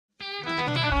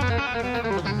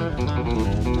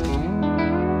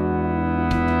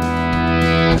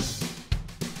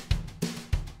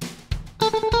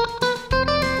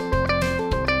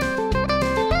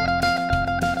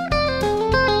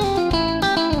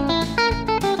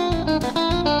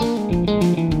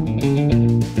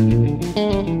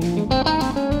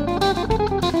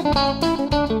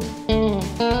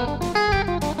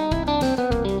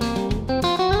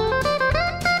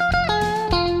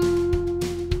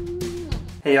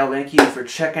Hey y'all, thank you for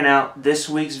checking out this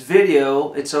week's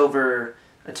video. It's over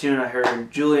a tune I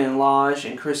heard Julian Lage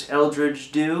and Chris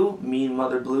Eldridge do, Mean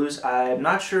Mother Blues. I'm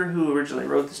not sure who originally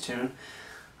wrote this tune.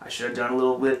 I should have done a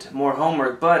little bit more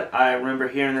homework, but I remember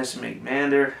hearing this and thinking,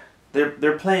 man,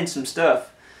 they're playing some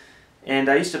stuff. And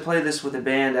I used to play this with a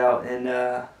band out in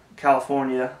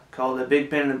California called the Big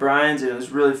Pen and the Bryans, and it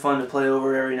was really fun to play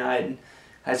over every night and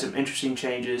had some interesting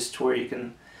changes to where you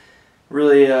can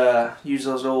really use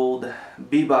those old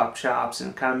bebop chops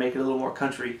and kind of make it a little more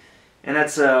country. And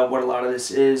that's what a lot of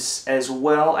this is as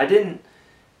well. I didn't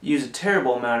use a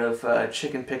terrible amount of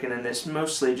chicken picking in this,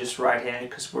 mostly just right hand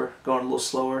because we're going a little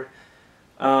slower.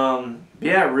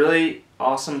 Yeah, really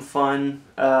awesome, fun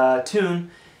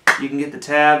tune. You can get the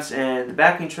tabs and the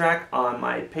backing track on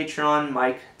my Patreon,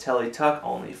 Mike Telly Tuck,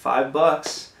 only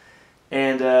 $5.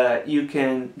 And you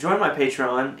can join my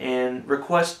Patreon and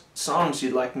request songs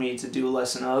you'd like me to do a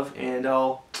lesson of, and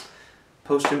I'll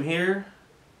post them here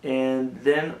and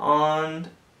then on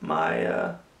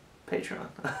my Patreon.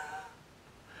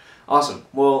 Awesome.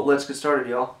 Well, let's get started,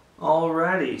 y'all.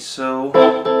 Alrighty, so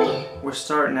we're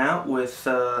starting out with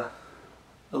a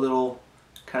little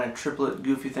kind of triplet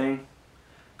goofy thing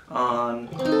on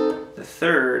the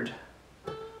third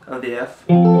of the F,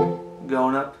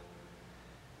 going up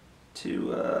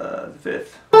to the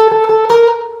fifth.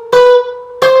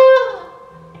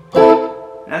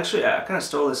 Actually, I kind of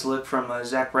stole this lick from a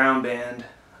Zac Brown band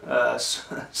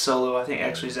solo. I think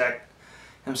actually Zac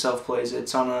himself plays it.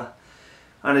 It's on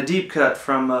a deep cut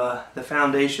from the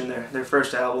Foundation, their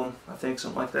first album, I think,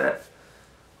 something like that.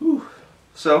 Whew.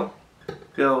 So,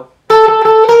 go.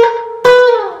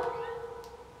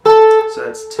 So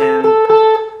that's 10, 11,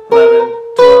 12,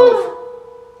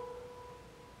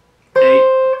 8,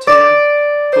 10,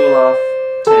 pull off,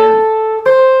 10.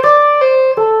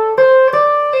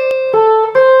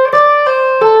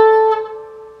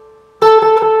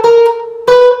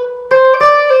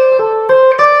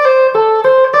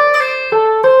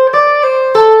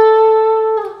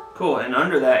 Cool, and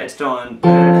under that it's doing.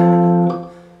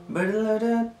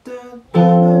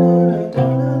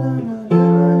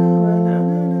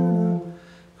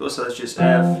 Cool, so that's just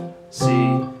F, C,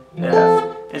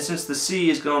 F. And since the C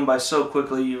is going by so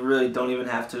quickly, you really don't even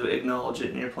have to acknowledge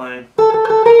it in your playing.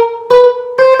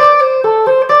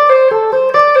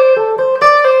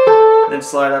 Then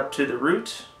slide up to the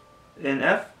root in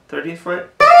F, 13th fret.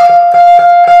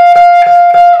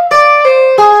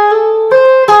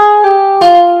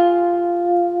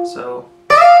 So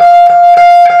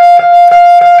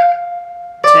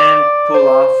 10, pull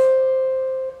off,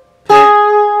 pick,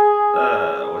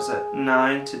 what's that,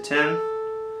 9 to 10,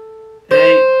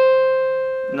 8,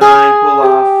 9, pull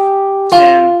off,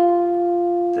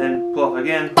 10, then pull off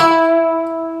again,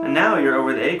 and now you're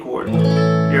over the A chord.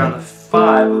 You're on the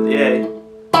 5 of the A.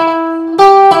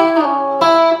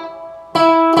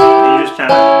 And you're just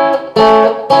kind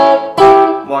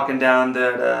of walking down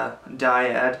that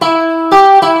dyad.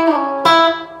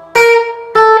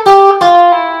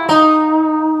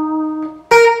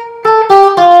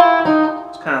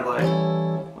 It's kind of like,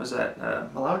 was that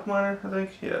melodic minor, I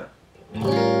think? Yeah.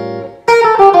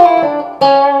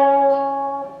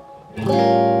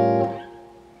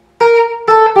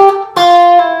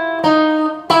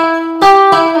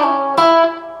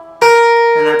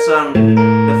 And that's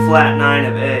the flat 9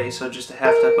 of A, so just a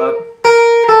half step up.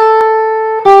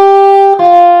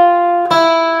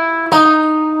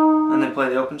 And then play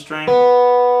the open string.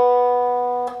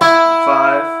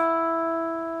 5.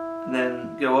 And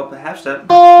then go up a half step.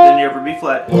 Then you're over B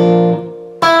flat.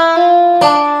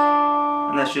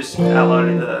 And that's just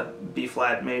outlining the B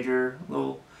flat major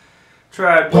little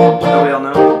triad that we all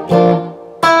know.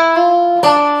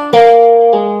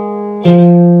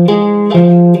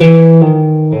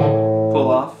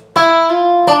 Pull off.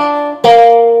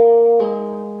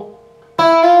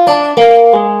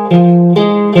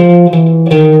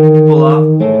 Pull off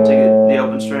to get the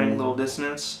open string, little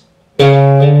dissonance.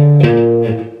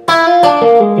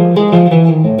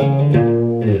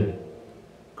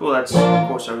 Cool, that's of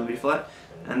course over the B flat.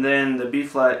 And then the B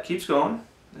flat keeps going,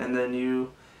 and then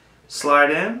you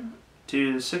slide in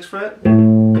to the 6th fret.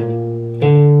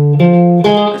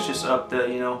 That's just up the,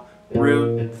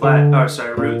 root, flat, or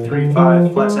sorry, root 3,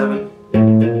 5, flat 7.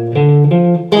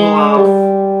 Pull off,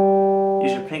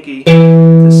 use your pinky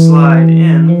to slide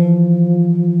in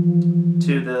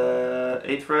to the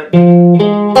 8th fret.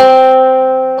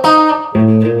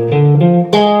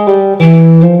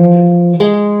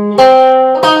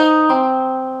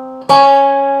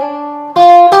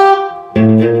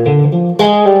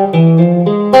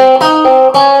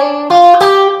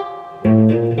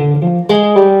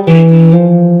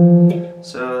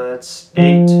 So that's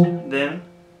 8, then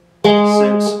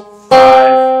 6,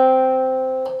 5,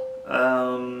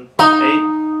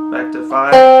 8, back to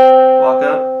 5, walk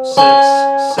up, 6,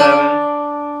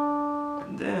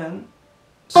 7, then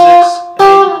 6, 8.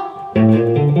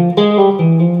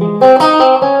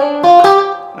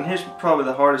 And here's probably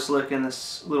the hardest lick in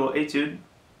this little etude.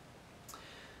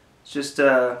 It's just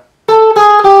so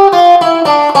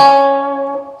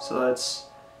that's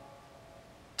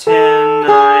 10,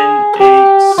 9,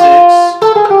 8, 6,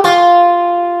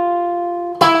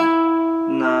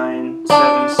 9,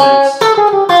 7, 6,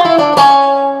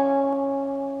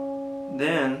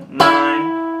 then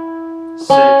 9, 6,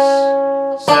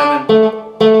 7.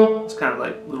 It's kind of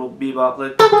like little bebop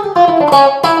lick.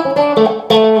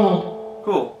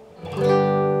 Cool.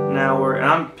 Now and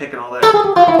I'm picking all that.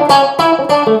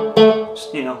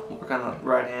 Just, you know, work on the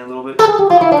right hand a little bit.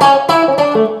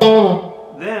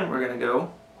 Then we're gonna go.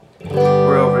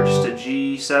 We're over just a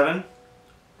G7.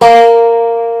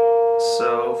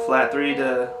 So flat 3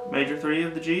 to major 3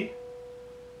 of the G.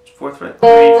 4th fret, 3,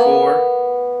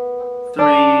 4, 3,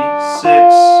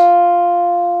 6,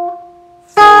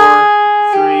 4,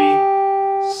 3,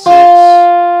 6,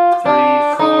 3,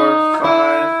 4,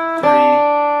 5, 3,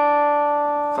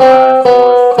 5,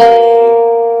 4, 3.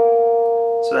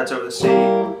 So that's over the C.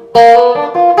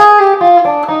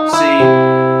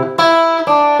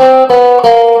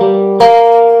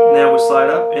 Now we slide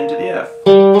up into the F.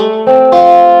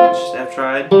 Just F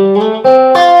triad.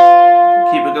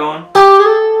 Keep it going.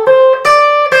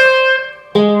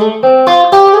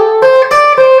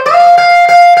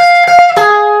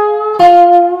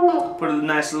 Put a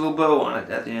nice little bow on it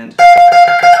at the end.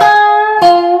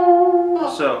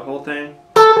 So, whole thing.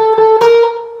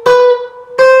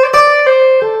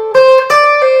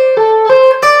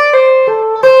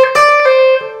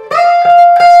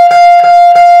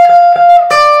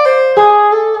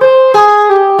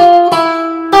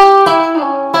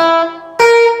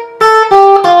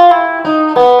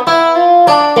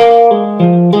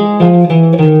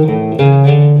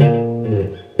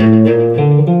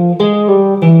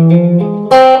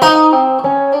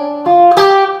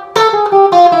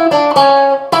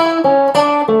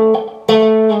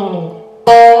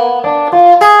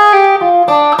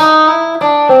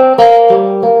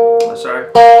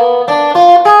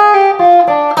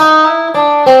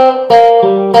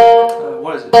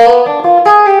 What is it?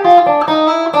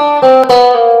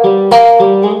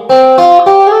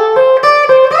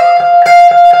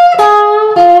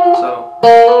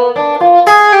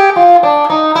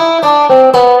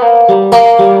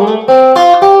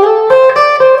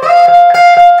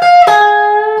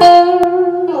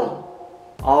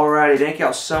 Alrighty, thank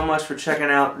y'all so much for checking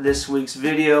out this week's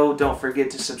video. Don't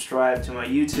forget to subscribe to my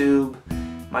YouTube,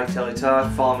 Mike Telly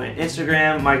Tuck. Follow me on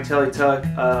Instagram, Mike Telly Tuck.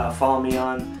 Follow me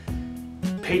on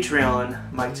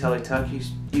Patreon, Mike Telly Tuck.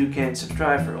 You can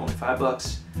subscribe for only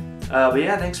 $5. But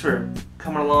yeah, thanks for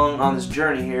coming along on this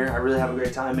journey here. I really have a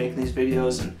great time making these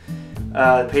videos, and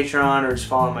the Patreon or just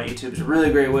following my YouTube is a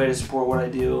really great way to support what I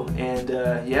do. And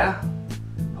yeah,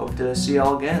 hope to see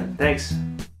y'all again. Thanks.